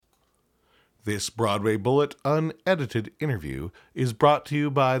This Broadway Bullet unedited interview is brought to you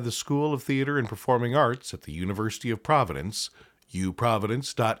by the School of Theater and Performing Arts at the University of Providence,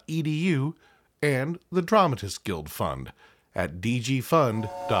 uprovidence.edu, and the Dramatists Guild Fund at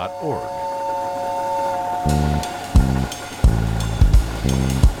dgfund.org.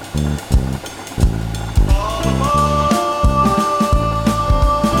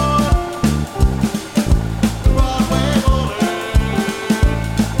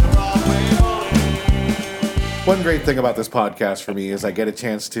 One great thing about this podcast for me is I get a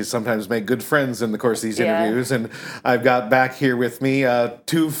chance to sometimes make good friends in the course of these interviews, and I've got back here with me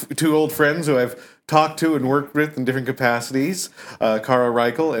two old friends who I've talked to and worked with in different capacities, Cara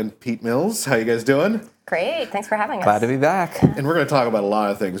Reichel and Pete Mills. How you guys doing? Great, thanks for having us. Glad to be back. And we're going to talk about a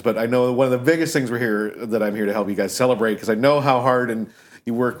lot of things, but I know one of the biggest things I'm here to help you guys celebrate, because I know how hard and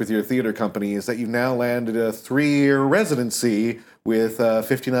you work with your theater company, is that you've now landed a 3-year residency with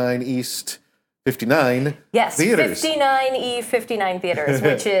 59 East 59 yes, theaters. 59 E59 Theaters,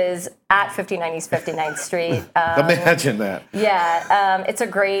 which is at 59 East 59th Street. Imagine that. Yeah, it's a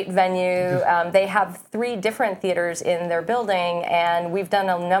great venue. They have 3 different theaters in their building, and we've done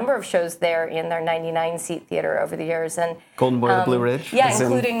a number of shows there in their 99-seat theater over the years. And Golden Boy the Blue Ridge? Yeah,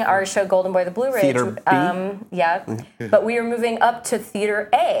 including our show Golden Boy the Blue Ridge. Theater B? Yeah, but we are moving up to Theater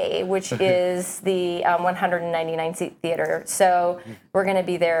A, which is the 199-seat theater. So we're going to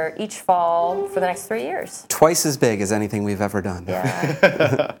be there each fall for the next 3 years. Twice as big as anything we've ever done.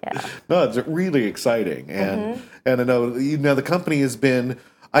 Yeah. Yeah. No, it's really exciting, and I know the company has been.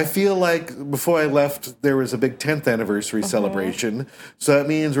 I feel like before I left, there was a big 10th anniversary celebration, so that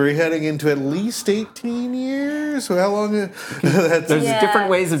means we're heading into at least 18 years. So how long? There's different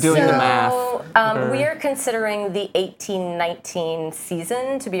ways of doing the math. We are considering the 18-19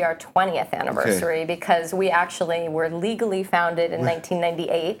 season to be our 20th anniversary because we actually were legally founded in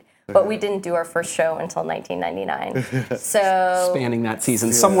 1998. But we didn't do our first show until 1999. So spanning that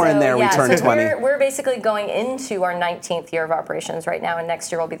season, somewhere in there we turned 20. We're basically going into our 19th year of operations right now, and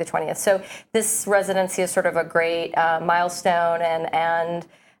next year will be the 20th. So this residency is sort of a great milestone and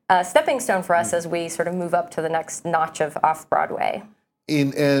stepping stone for us as we sort of move up to the next notch of off-Broadway.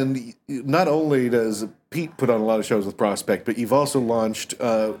 And not only does Pete put on a lot of shows with Prospect, but you've also launched.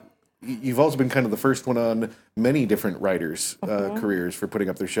 You've also been kind of the first one on many different writers' careers for putting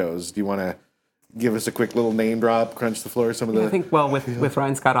up their shows. Do you want to give us a quick little name drop, crunch the floor, some of the... I think, with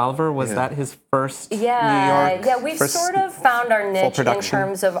Ryan Scott Oliver, was that his first New York? Yeah, we've sort of found our niche in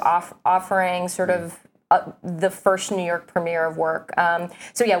terms of offering sort of the first New York premiere of work.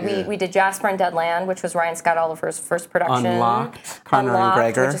 We did Jasper and Deadland, which was Ryan Scott Oliver's first production. Unlocked, Conor and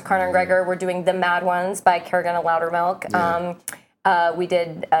Gregor. Which is Conor and Gregor. We're doing The Mad Ones by Kerrigan and Loudermilk. We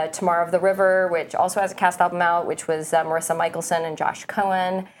did Tomorrow of the River, which also has a cast album out, which was Marissa Michelson and Josh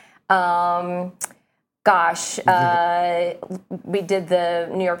Cohen. We did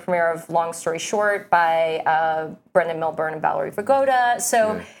the New York premiere of Long Story Short by Brendan Milburn and Valerie Vagoda.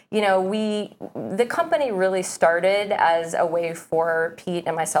 So, the company really started as a way for Pete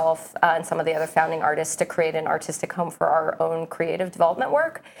and myself and some of the other founding artists to create an artistic home for our own creative development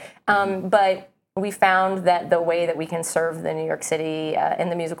work. But we found that the way that we can serve the New York City and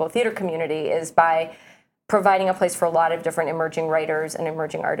the musical theater community is by providing a place for a lot of different emerging writers and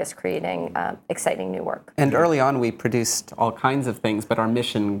emerging artists creating exciting new work. And early on, we produced all kinds of things, but our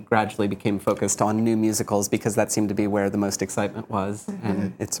mission gradually became focused on new musicals because that seemed to be where the most excitement was.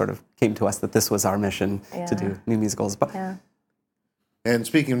 And it sort of came to us that this was our mission to do new musicals. And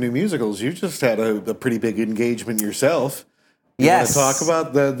speaking of new musicals, you just had a pretty big engagement yourself. Yes. Want to talk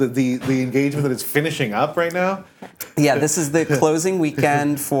about the engagement that is finishing up right now? Yeah, this is the closing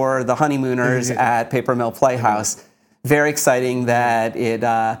weekend for The Honeymooners at Paper Mill Playhouse. Very exciting that it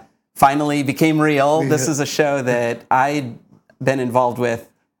finally became real. This is a show that I'd been involved with.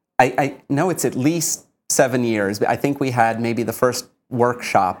 I know it's at least 7 years, but I think we had maybe the first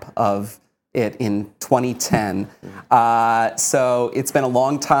workshop of it in 2010. So it's been a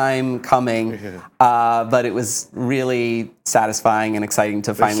long time coming, but it was really satisfying and exciting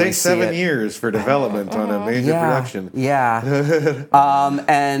to finally see it. 7 years for development on a major production. Yeah.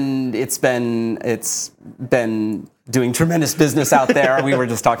 And it's been doing tremendous business out there. We were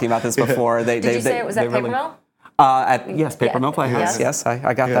just talking about this before. Did you say it was at Paper Mill? Yes, Paper Mill Playhouse. Yes,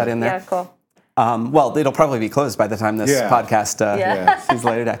 I got that in there. Yeah, cool. Well, it'll probably be closed by the time this podcast sees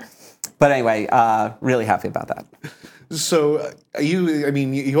later day. But anyway, really happy about that. So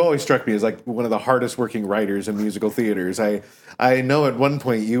you always struck me as like one of the hardest working writers in musical theaters. I know at one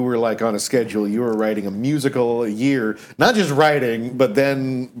point you were like on a schedule. You were writing a musical a year, not just writing, but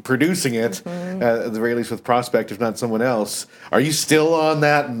then producing it at the very least with Prospect, if not someone else. Are you still on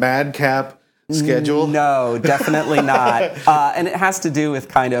that madcap schedule? No, definitely not. And it has to do with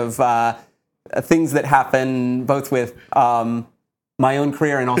kind of things that happen both with my own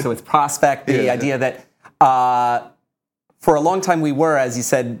career and also with Prospect. The idea that for a long time we were, as you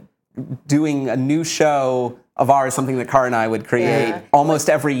said, doing a new show of ours, something that Cara and I would create almost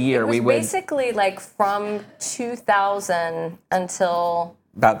every year. We would basically like from 2000 until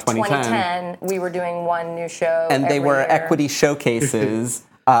about 2010, we were doing one new show, and they were year. equity showcases.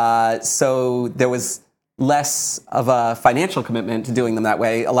 So there was less of a financial commitment to doing them that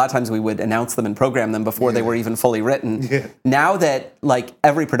way. A lot of times we would announce them and program them before they were even fully written. Now that like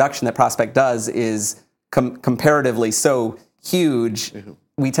every production that Prospect does is comparatively so huge,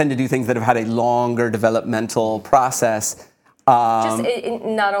 we tend to do things that have had a longer developmental process. Just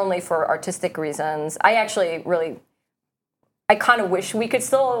not only for artistic reasons. I actually I kind of wish we could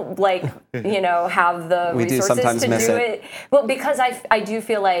still have the resources to do it. Well, because I do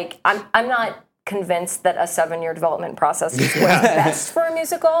feel like I'm not convinced that a 7-year development process is what's best for a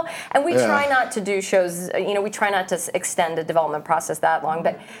musical, and we try not to do shows. We try not to extend a development process that long,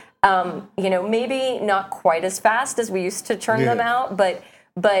 but maybe not quite as fast as we used to churn them out, but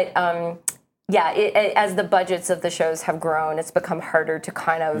as the budgets of the shows have grown, it's become harder to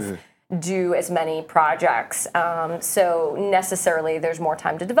kind of do as many projects. So necessarily there's more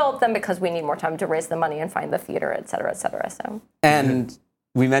time to develop them because we need more time to raise the money and find the theater, et cetera, et cetera. So. And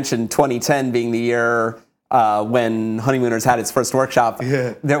we mentioned 2010 being the year when Honeymooners had its first workshop.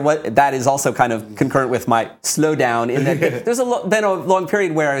 That is also kind of concurrent with my slowdown in that there's been a long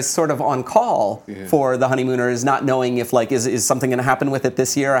period where I was sort of on call for the Honeymooners, not knowing if is something going to happen with it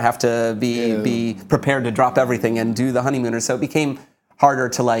this year. I have to be prepared to drop everything and do the Honeymooners. So it became harder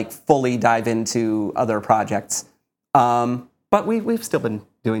to fully dive into other projects. But we've still been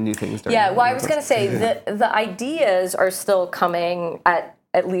doing new things. I was going to say the ideas are still coming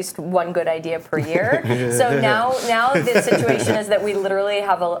at least one good idea per year. So now the situation is that we literally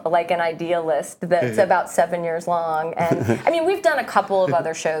have an idea list that's about 7 years long. And I mean, we've done a couple of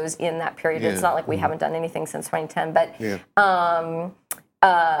other shows in that period. It's not like we haven't done anything since 2010, but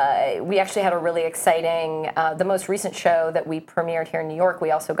we actually had a really exciting, the most recent show that we premiered here in New York,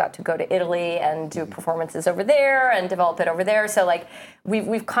 we also got to go to Italy and do performances over there and develop it over there. So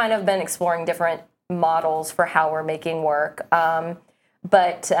we've kind of been exploring different models for how we're making work.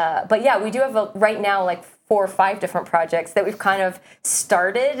 But we do have right now 4 or 5 different projects that we've kind of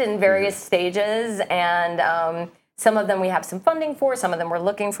started in various stages, and some of them we have some funding for, some of them we're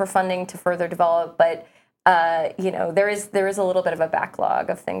looking for funding to further develop, but there is a little bit of a backlog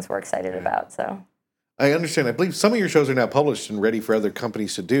of things we're excited about. So I understand. I believe some of your shows are now published and ready for other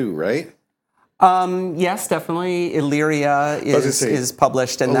companies to do, right? Yes, definitely. Illyria is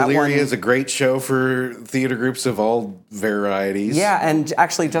published, and Illyria is a great show for theater groups of all varieties. Yeah, and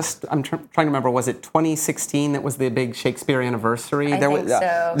actually, I'm trying to remember. Was it 2016 that was the big Shakespeare anniversary? I think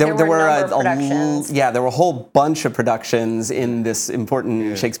so. There were a number of productions. There were a whole bunch of productions in this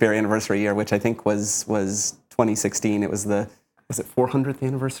important Shakespeare anniversary year, which I think was 2016. It was was it 400th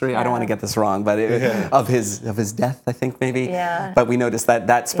anniversary? I don't want to get this wrong, but of his death, I think maybe. Yeah. But we noticed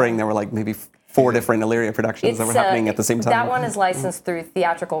that spring there were maybe 4 different Illyria productions that were happening at the same time. That one is licensed through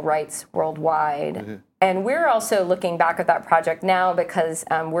theatrical rights worldwide. And we're also looking back at that project now because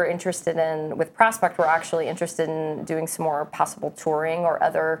we're interested with Prospect, we're actually interested in doing some more possible touring or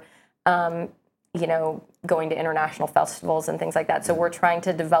other, going to international festivals and things like that. So we're trying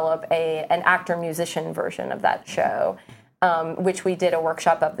to develop an actor-musician version of that show, which we did a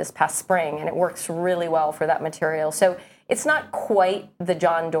workshop of this past spring, and it works really well for that material. So it's not quite the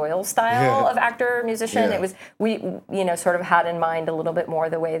John Doyle style of actor-musician. It was, we sort of had in mind a little bit more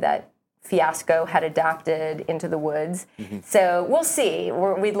the way that Fiasco had adapted Into the Woods. So we'll see.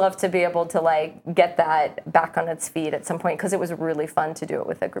 We'd love to be able to get that back on its feet at some point because it was really fun to do it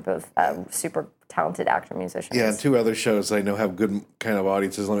with a group of super talented actor-musicians. Yeah, and 2 other shows I know have good kind of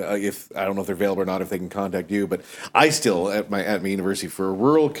audiences. If I don't know if they're available or not, if they can contact you, but I still at my university for a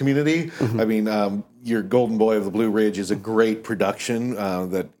rural community. I mean, your Golden Boy of the Blue Ridge is a great production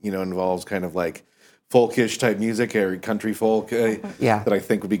that involves kind of folkish type music or country folk that I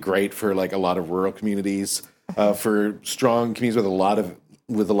think would be great for a lot of rural communities. For strong communities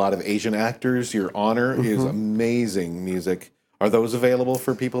with a lot of Asian actors, Your Honor is amazing music. Are those available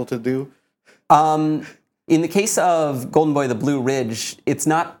for people to do? In the case of Golden Boy of the Blue Ridge, it's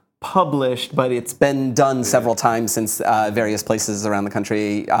not published, but it's been done several times since various places around the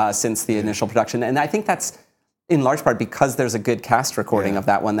country since the initial production. And I think that's in large part because there's a good cast recording of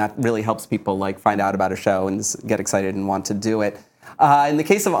that one that really helps people find out about a show and get excited and want to do it. In the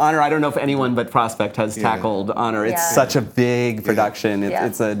case of Honor, I don't know if anyone but Prospect has tackled Honor. It's such a big production.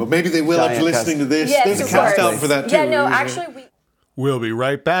 It's a But maybe they will after listening to this. Yes, There's a cast out for that too. Yeah, no, actually We'll be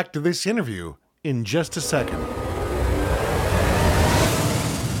right back to this interview in just a second.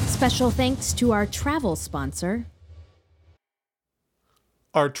 Special thanks to our travel sponsor.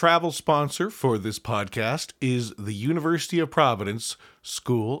 Our travel sponsor for this podcast is the University of Providence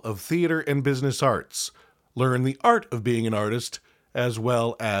School of Theater and Business Arts. Learn the art of being an artist as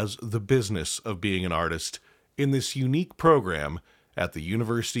well as the business of being an artist in this unique program at the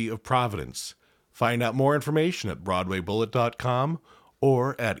University of Providence. Find out more information at BroadwayBullet.com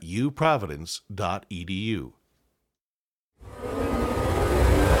or at uprovidence.edu.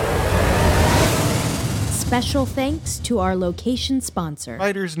 Special thanks to our location sponsor.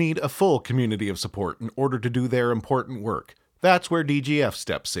 Writers need a full community of support in order to do their important work. That's where DGF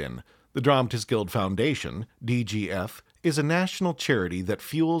steps in. The Dramatists Guild Foundation, DGF, is a national charity that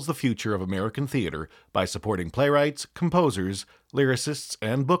fuels the future of American theater by supporting playwrights, composers, lyricists,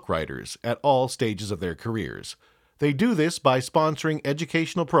 and book writers at all stages of their careers. They do this by sponsoring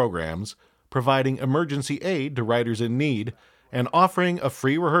educational programs, providing emergency aid to writers in need, and offering a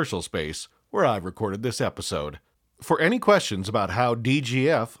free rehearsal space where I've recorded this episode. For any questions about how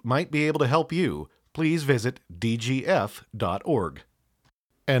DGF might be able to help you, please visit dgf.org.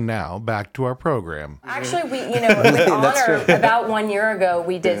 And now, back to our program. Actually, with Honor, about 1 year ago,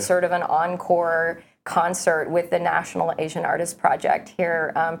 we did sort of an encore concert with the National Asian Artists Project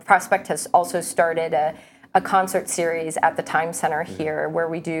here. Prospect has also started a concert series at the Time Center here where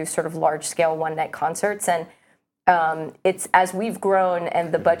we do sort of large-scale one-night concerts. And it's as we've grown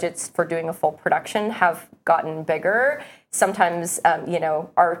and the budgets for doing a full production have gotten bigger. Sometimes,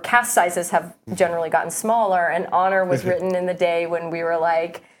 our cast sizes have generally gotten smaller, and Honor was written in the day when we were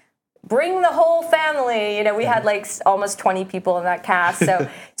like, bring the whole family. We had like almost 20 people in that cast. So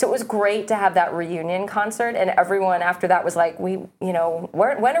it was great to have that reunion concert, and everyone after that was like, when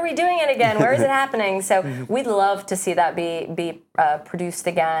are we doing it again? Where is it happening? So we'd love to see that be produced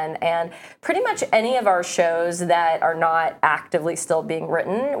again. And pretty much any of our shows that are not actively still being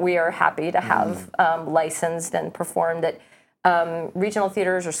written, we are happy to have licensed and performed at regional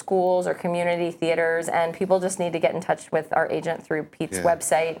theaters or schools or community theaters, and people just need to get in touch with our agent through Pete's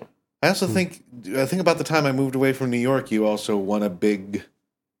website. I also think about the time I moved away from New York, you also won a big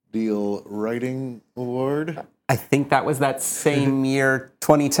deal writing award. I think that was that same year,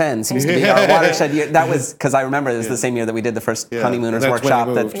 2010 seems to be our watershed year. That was, because I remember it was the same year that we did the first Honeymooners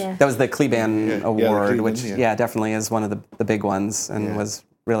workshop. That was the Kleban Award, which definitely is one of the big ones, and was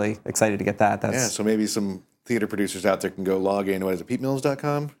really excited to get that. So maybe some theater producers out there can go log in. What is it,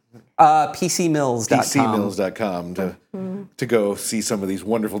 PeteMills.com? PCMills.com. PCMills.com to go see some of these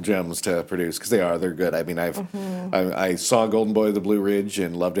wonderful gems to produce, because they're good. I mean, I saw Golden Boy of the Blue Ridge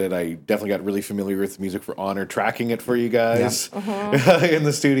and loved it. I definitely got really familiar with the music for Honor, tracking it for you guys in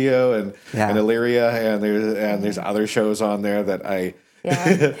the studio, and Illyria, and there's other shows on there that I.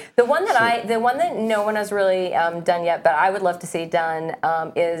 Yeah, the one that no one has really done yet, but I would love to see done,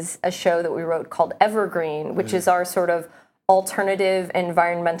 is a show that we wrote called Evergreen, which is our sort of alternative,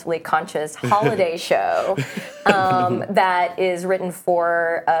 environmentally conscious holiday show that is written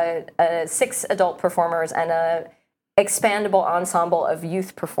for 6 adult performers and a expandable ensemble of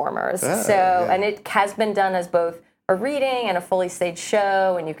youth performers. And it has been done as both a reading and a fully staged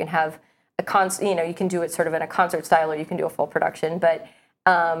show, and you can have you can do it sort of in a concert style, or you can do a full production. But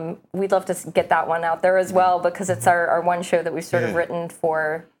we'd love to get that one out there as well, because it's our one show that we've sort of written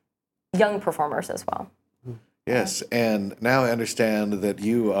for young performers as well. Yes, and now I understand that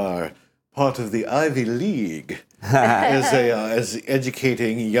you are part of the Ivy League as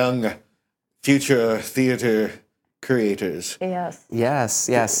educating young future theater creators. Yes.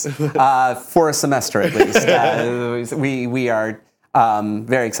 For a semester at least. We are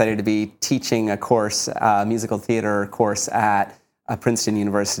very excited to be teaching a course, musical theater course at Princeton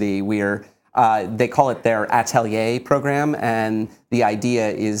University. They call it their Atelier program, and the idea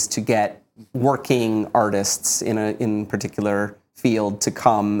is to get working artists in particular field to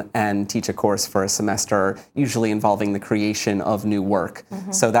come and teach a course for a semester, usually involving the creation of new work.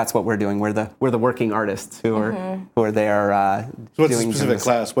 So that's what we're doing. We're the working artists who are there. So what's the specific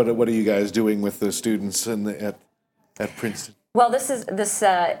class? What are you guys doing with the students at Princeton? Well, this is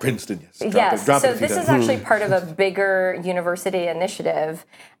Princeton, yes. Yes. So this is actually part of a bigger university initiative,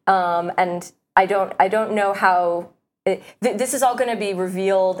 and I don't know how this is all going to be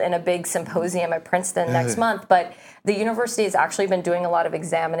revealed in a big symposium at Princeton next month, but the university has actually been doing a lot of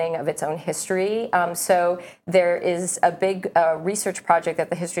examining of its own history. So there is a big research project that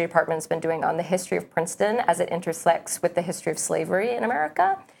the history department has been doing on the history of Princeton as it intersects with the history of slavery in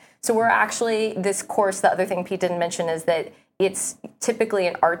America. So we're actually, this course, the other thing Pete didn't mention is that it's typically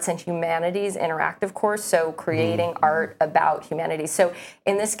an arts and humanities interactive course, so creating art about humanities. So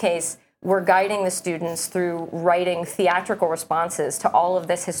in this case, we're guiding the students through writing theatrical responses to all of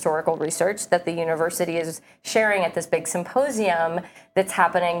this historical research that the university is sharing at this big symposium that's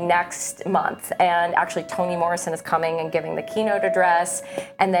happening next month. And actually, Toni Morrison is coming and giving the keynote address,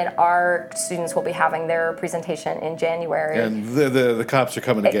 and then our students will be having their presentation in January. And the cops are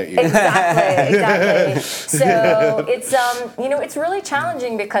coming to get you. Exactly. So it's it's really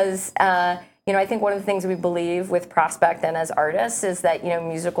challenging because I think one of the things we believe with Prospect and as artists is that,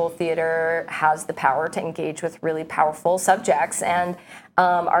 musical theater has the power to engage with really powerful subjects. And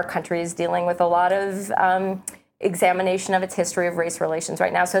our country is dealing with a lot of examination of its history of race relations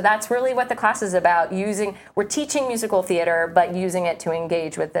right now. So that's really what the class is about. We're teaching musical theater, but using it to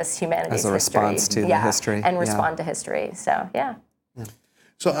engage with this humanities as a history. response to the history. And respond to history. So, yeah.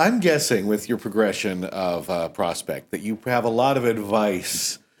 So I'm guessing with your progression of Prospect that you have a lot of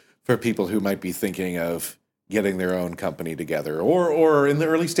advice for people who might be thinking of getting their own company together or in the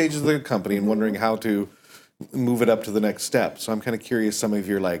early stages of the company and wondering how to move it up to the next step. So I'm kind of curious, some of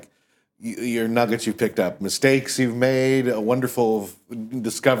your nuggets you've picked up, mistakes you've made, wonderful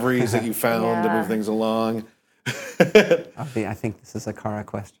discoveries that you found to move things along. I think this is a Cara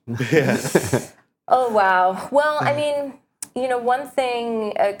question. Yeah. Oh, wow. Well, I mean, one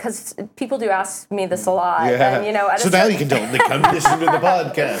thing, because people do ask me this a lot. Yeah. And, so now you can tell them to come listen to the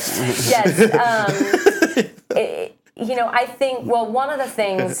podcast. Yes. I think, one of the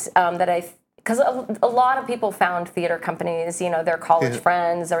things because a lot of people found theater companies, they're college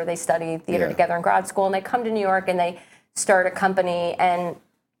friends or they study theater together in grad school, and they come to New York and they start a company. And,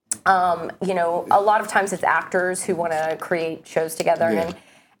 a lot of times it's actors who want to create shows together. Yeah.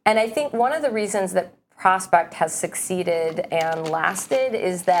 And I think one of the reasons that Prospect has succeeded and lasted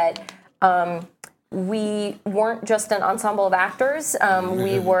is that we weren't just an ensemble of actors.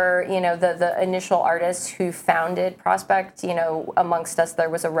 We were, the initial artists who founded Prospect. Amongst us there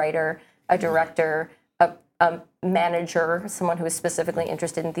was a writer, a director, a manager, someone who was specifically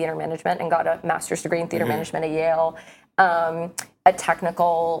interested in theater management and got a master's degree in theater management at Yale, a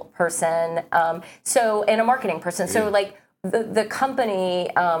technical person, and a marketing person. So the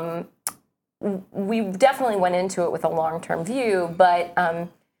company. We definitely went into it with a long-term view, but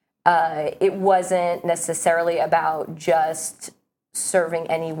it wasn't necessarily about just serving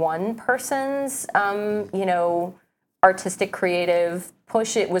any one person's, artistic, creative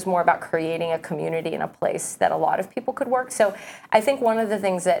push. It was more about creating a community and a place that a lot of people could work. So I think one of the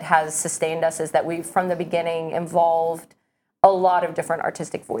things that has sustained us is that we, from the beginning, involved a lot of different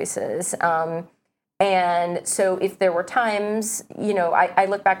artistic voices. And so if there were times, I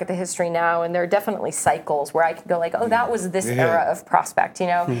look back at the history now, and there are definitely cycles where I can go like, oh, that was this era of Prospect,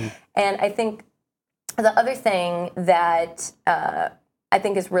 And I think the other thing that I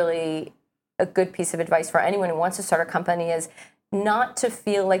think is really a good piece of advice for anyone who wants to start a company is not to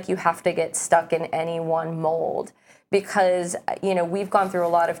feel like you have to get stuck in any one mold. Because, we've gone through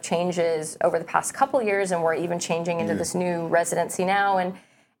a lot of changes over the past couple of years, and we're even changing into this new residency now.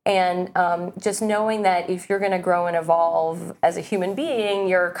 And just knowing that if you're going to grow and evolve as a human being,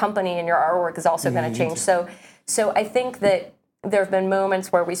 your company and your artwork is also going to change. So I think that there have been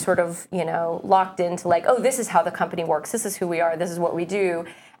moments where we sort of, locked into like, oh, this is how the company works. This is who we are. This is what we do.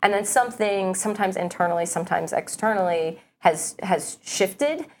 And then something, sometimes internally, sometimes externally, has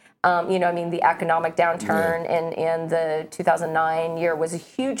shifted. The economic downturn in the 2009 year was a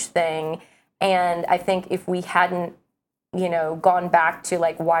huge thing. And I think if we hadn't gone back to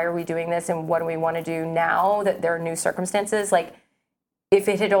like, why are we doing this and what do we want to do now that there are new circumstances? Like, if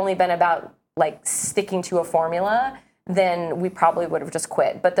it had only been about like sticking to a formula, then we probably would have just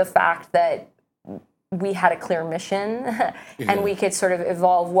quit. But the fact that we had a clear mission and we could sort of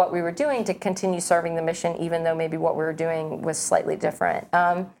evolve what we were doing to continue serving the mission, even though maybe what we were doing was slightly different.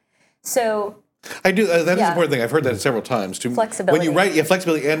 So I do. That is an important thing. I've heard that several times. Flexibility. When you write,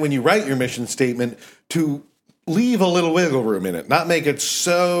 flexibility, and when you write your mission statement, to leave a little wiggle room in it, not make it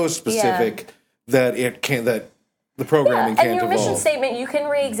so specific that it can the programming can't evolve. And your mission statement, you can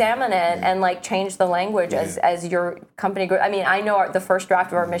re-examine it and like change the language as your company grows. I mean, I know the first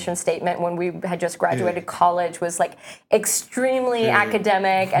draft of our mission statement when we had just graduated college was like extremely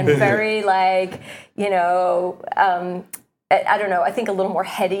academic and very like, I don't know, I think a little more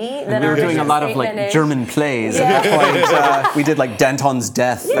heady than we were our doing a mission lot of statement like is. German plays at that point. We did like Danton's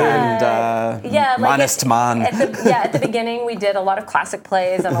Death and Honest Man. At the beginning, we did a lot of classic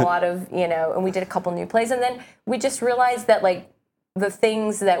plays and a lot of, and we did a couple new plays. And then we just realized that like the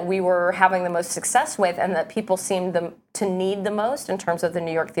things that we were having the most success with and that people seemed to need the most in terms of the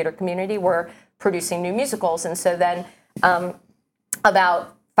New York theater community were producing new musicals. And so then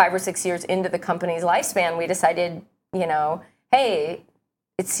about 5 or 6 years into the company's lifespan, we decided, hey,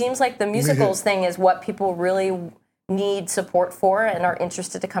 it seems like the musicals thing is what people really need support for and are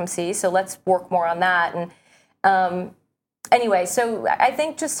interested to come see. So let's work more on that. And anyway, so I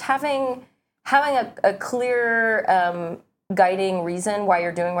think just having a clear guiding reason why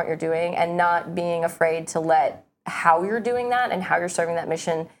you're doing what you're doing and not being afraid to let how you're doing that and how you're serving that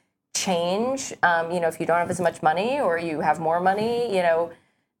mission change. If you don't have as much money or you have more money,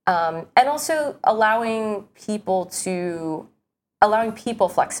 and also allowing people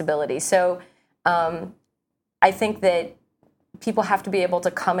flexibility. So I think that people have to be able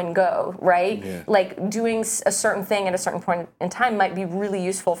to come and go, right? Yeah. Like doing a certain thing at a certain point in time might be really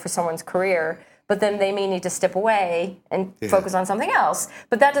useful for someone's career, but then they may need to step away and focus on something else.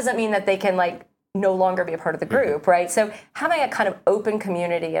 But that doesn't mean that they can like no longer be a part of the group, right? So having a kind of open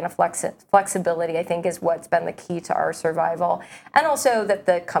community and a flexibility, I think, is what's been the key to our survival. And also that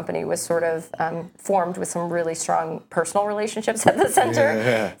the company was sort of formed with some really strong personal relationships at the center.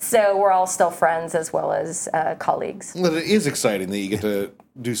 Yeah. So we're all still friends as well as colleagues. Well, it is exciting that you get to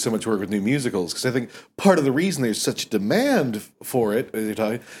do so much work with new musicals, because I think part of the reason there's such demand for it, as you're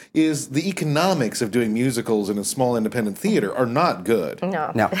talking, is the economics of doing musicals in a small independent theater are not good.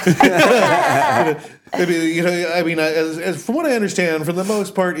 No. As from what I understand, for the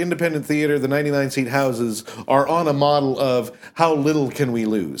most part, independent theater, the 99-seat houses are on a model of how little can we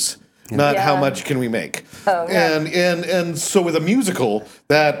lose, not how much can we make. Oh, yeah. And so with a musical,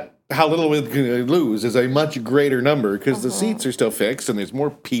 that how little we can lose is a much greater number because the seats are still fixed and there's more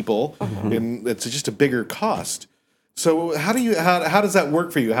people and it's just a bigger cost. So how does that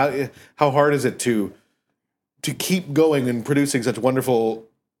work for you? How hard is it to keep going and producing such wonderful?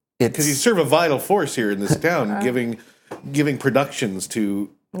 Because you serve a vital force here in this town, giving productions to.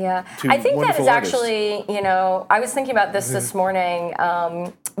 Yeah, I think that is artists. actually, I was thinking about this morning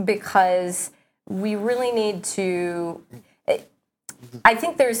because we really need to. I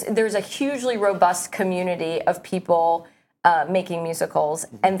think there's a hugely robust community of people making musicals,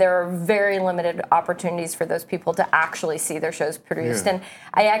 and there are very limited opportunities for those people to actually see their shows produced. And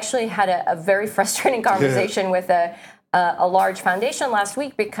I actually had a very frustrating conversation with a large foundation last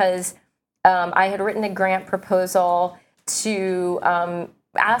week because I had written a grant proposal to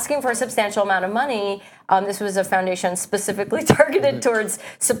asking for a substantial amount of money. This was a foundation specifically targeted towards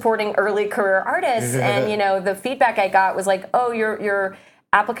supporting early career artists. And, the feedback I got was like, oh, your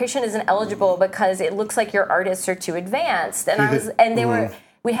application isn't eligible because it looks like your artists are too advanced. And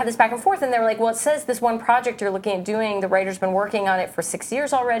we had this back and forth, and they were like, well, it says this one project you're looking at doing, the writer's been working on it for 6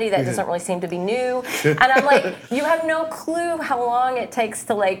 years already. That doesn't really seem to be new. And I'm like, you have no clue how long it takes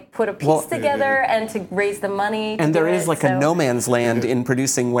to like put a piece together and to raise the money. And there is like a no man's land in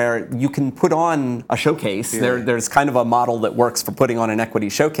producing where you can put on a showcase. There's kind of a model that works for putting on an equity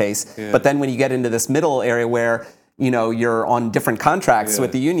showcase. But then when you get into this middle area where you're on different contracts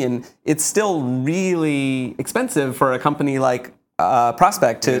with the union, it's still really expensive for a company like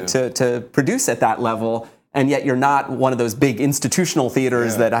Prospect to produce at that level, and yet you're not one of those big institutional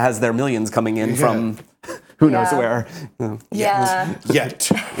theaters that has their millions coming in from who knows where.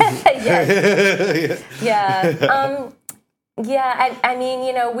 Yet. I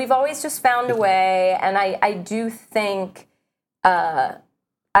mean, we've always just found a way, and I do think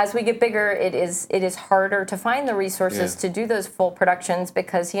as we get bigger, it is harder to find the resources to do those full productions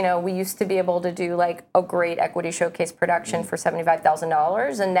because, we used to be able to do like a great equity showcase production for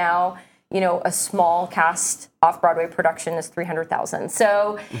 $75,000, and now, a small cast off-Broadway production is $300,000.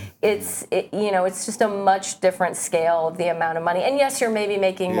 So it's just a much different scale of the amount of money. And yes, you're maybe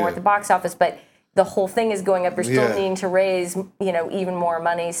making more at the box office, but the whole thing is going up. You're still needing to raise, even more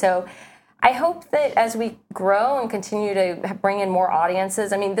money. So I hope that as we grow and continue to bring in more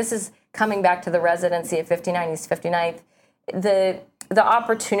audiences, I mean, this is coming back to the residency at 59 East 59th, the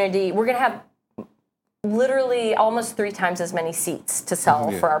opportunity, we're going to have literally almost 3 times as many seats to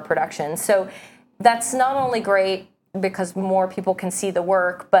sell for our production. So that's not only great because more people can see the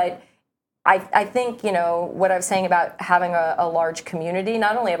work, but I think, what I was saying about having a large community,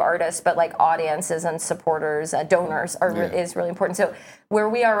 not only of artists, but like audiences and supporters, donors is really important. So where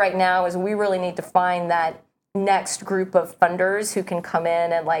we are right now is we really need to find that next group of funders who can come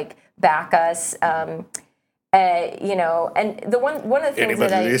in and like back us. You know, and one of the things Anybody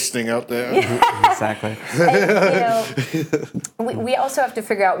that listening out there? Exactly. we also have to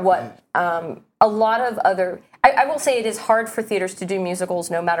figure out what a lot of other. I will say it is hard for theaters to do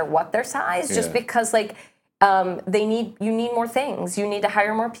musicals no matter what their size, just because like you need more things, you need to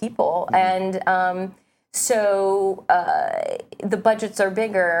hire more people, and so the budgets are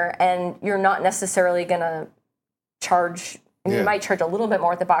bigger, and you're not necessarily going to charge. You might charge a little bit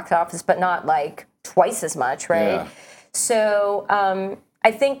more at the box office, but not like twice as much, right? Yeah. So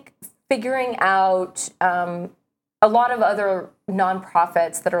I think figuring out a lot of other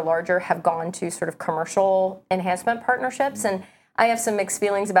nonprofits that are larger have gone to sort of commercial enhancement partnerships, and I have some mixed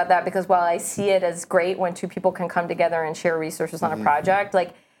feelings about that because while I see it as great when two people can come together and share resources on a project,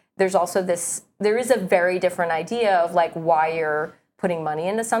 like there's also there is a very different idea of like why you're putting money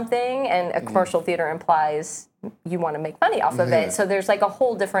into something, and a commercial theater implies you want to make money off of it. So there's like a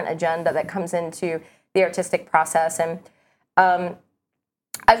whole different agenda that comes into the artistic process. And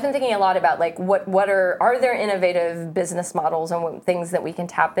I've been thinking a lot about like what are there innovative business models and things that we can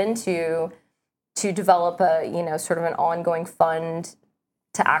tap into to develop a, you know, sort of an ongoing fund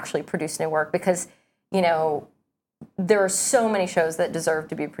to actually produce new work, because, you know, there are so many shows that deserve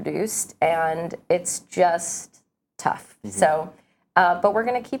to be produced and it's just tough. So, but we're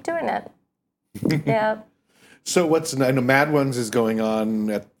going to keep doing it. Yeah. So I know Mad Ones is going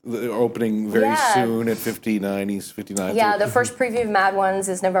on at the opening very soon at 59 East 59th. Yeah, the first preview of Mad Ones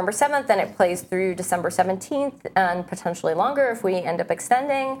is November 7th, and it plays through December 17th and potentially longer if we end up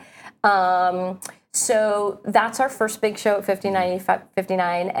extending. So that's our first big show at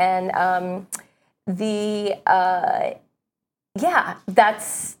 59, and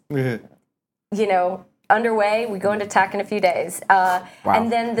that's, you know, underway. We go into TAC in a few days.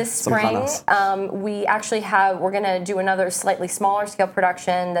 And then this spring, we're going to do another slightly smaller scale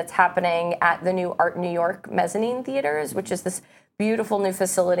production that's happening at the new Art New York Mezzanine Theaters, which is this beautiful new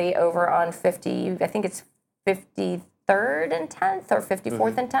facility over on I think it's 53rd and 10th or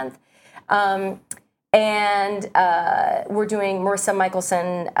 54th and 10th. And we're doing Marissa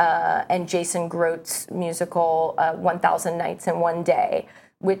Michelson and Jason Grote's musical 1,000 Nights in One Day,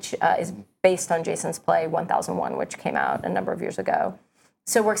 which is based on Jason's play 1001, which came out a number of years ago.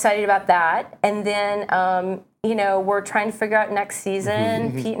 So we're excited about that. And then, you know, we're trying to figure out next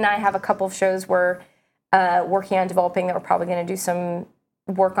season. Pete and I have a couple of shows we're working on developing that we're probably going to do some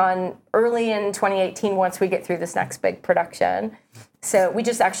work on early in 2018 once we get through this next big production. So we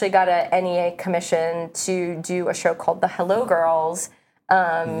just actually got a NEA commission to do a show called The Hello Girls,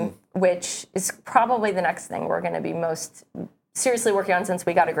 which is probably the next thing we're going to be most seriously working on since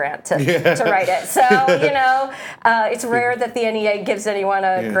we got a grant to write it. So, you know, it's rare that the NEA gives anyone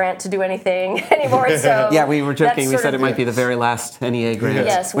a grant to do anything anymore. So yeah, we were joking. We said it might be the very last NEA grant.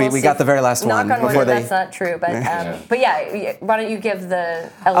 Yes, we got the very last one before they. That's not true, but yeah. Why don't you give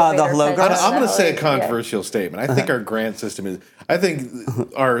the elevator? The Hello Girls? I'm going to say a controversial statement. I think our grant system is. I think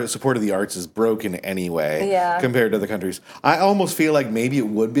our support of the arts is broken anyway compared to other countries. I almost feel like maybe it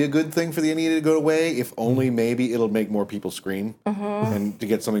would be a good thing for the NEA to go away if only maybe it'll make more people scream and to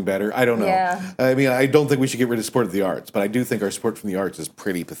get something better. I don't know. Yeah. I mean, I don't think we should get rid of support of the arts, but I do think our support from the arts is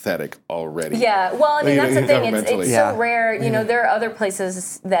pretty pathetic already. Yeah, well, I mean, that's the thing. It's so rare. You know, there are other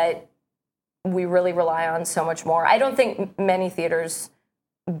places that we really rely on so much more. I don't think many theaters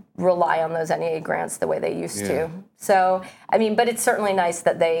rely on those NEA grants the way they used to. So, I mean, but it's certainly nice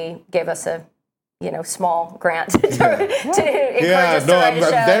that they gave us a, you know, small grant to encourage us to write a show. I'm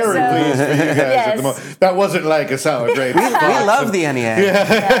very pleased for you guys at the moment. That wasn't like a sour grade. We love the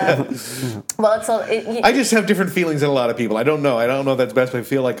NEA. Well, I just have different feelings than a lot of people. I don't know that's best, but I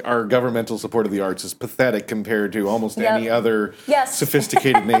feel like our governmental support of the arts is pathetic compared to almost any other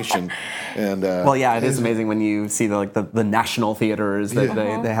sophisticated nation. And well, yeah, it is amazing when you see the national theaters that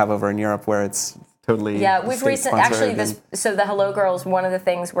they have over in Europe where it's totally we've recently so the Hello Girls, one of the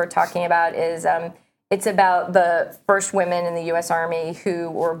things we're talking about is it's about the first women in the U.S. Army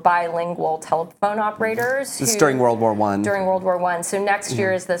who were bilingual telephone operators. This is during World War I. During World War I. So next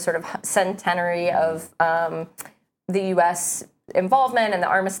year is the sort of centenary of the U.S. involvement and the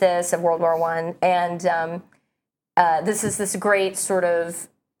armistice of World War I. And this is this great sort of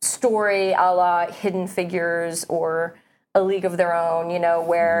story a la Hidden Figures or A League of Their Own, you know,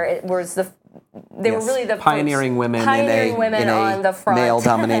 where it was they were really the pioneering women in on the front.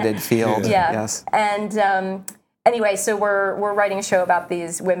 Male-dominated field. Yes. And anyway, so we're writing a show about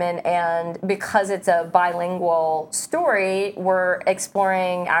these women, and because it's a bilingual story, we're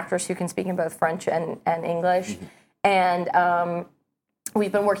exploring actors who can speak in both French and English. And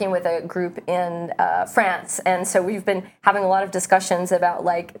we've been working with a group in France, and so we've been having a lot of discussions about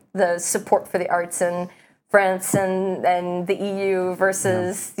like the support for the arts in France and the EU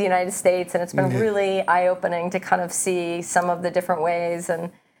versus the United States, and it's been really eye-opening to kind of see some of the different ways.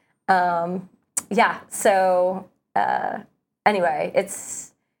 And so anyway,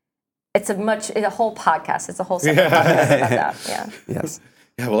 it's a whole podcast. It's a whole separate podcast about that. Yeah. Yes.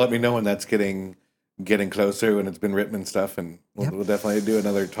 Yeah. Well, let me know when that's getting closer and it's been written and stuff, and we'll definitely do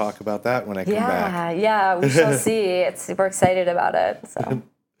another talk about that when I come back. Yeah, we shall see. We're excited about it. So.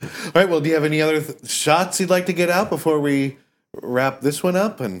 All right. Well, do you have any other shots you'd like to get out before we wrap this one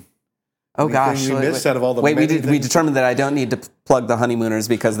up? And gosh, we missed out of all the we things? determined that I don't need to plug the Honeymooners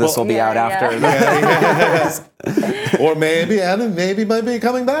because this will be out after. Or maybe Adam might be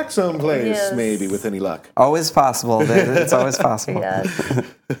coming back someplace. Yes. Maybe with any luck. Always possible. It's always possible. Yes.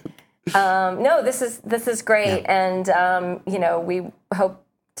 No, this is great, and we hope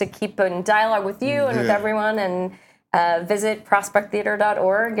to keep in dialogue with you and with everyone, and visit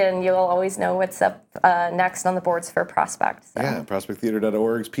prospecttheater.org, and you'll always know what's up next on the boards for Prospect. So. Yeah,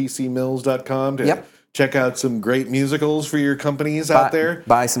 prospecttheater.org, pcmills.com to check out some great musicals for your companies out there.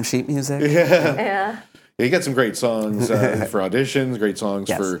 Buy some sheet music. Yeah. You get some great songs for auditions, great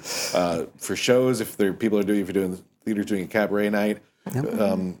songs for shows. If you're doing theater, doing a cabaret night.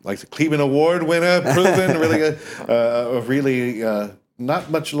 Like the Cleveland Award winner, proven really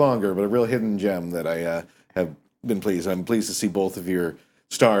not much longer, but a real hidden gem that I have been pleased. I'm pleased to see both of your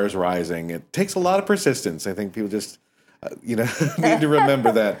stars rising. It takes a lot of persistence. I think people just need to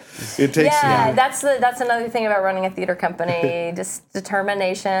remember that it takes. Yeah, that's another thing about running a theater company. Just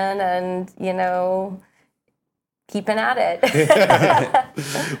determination and keeping at it.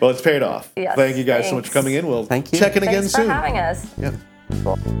 Well, it's paid off. Yes, Thank you guys so much for coming in. We'll Thank you. check in again Thanks soon. for having us. Yeah.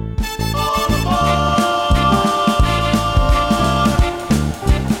 Cool.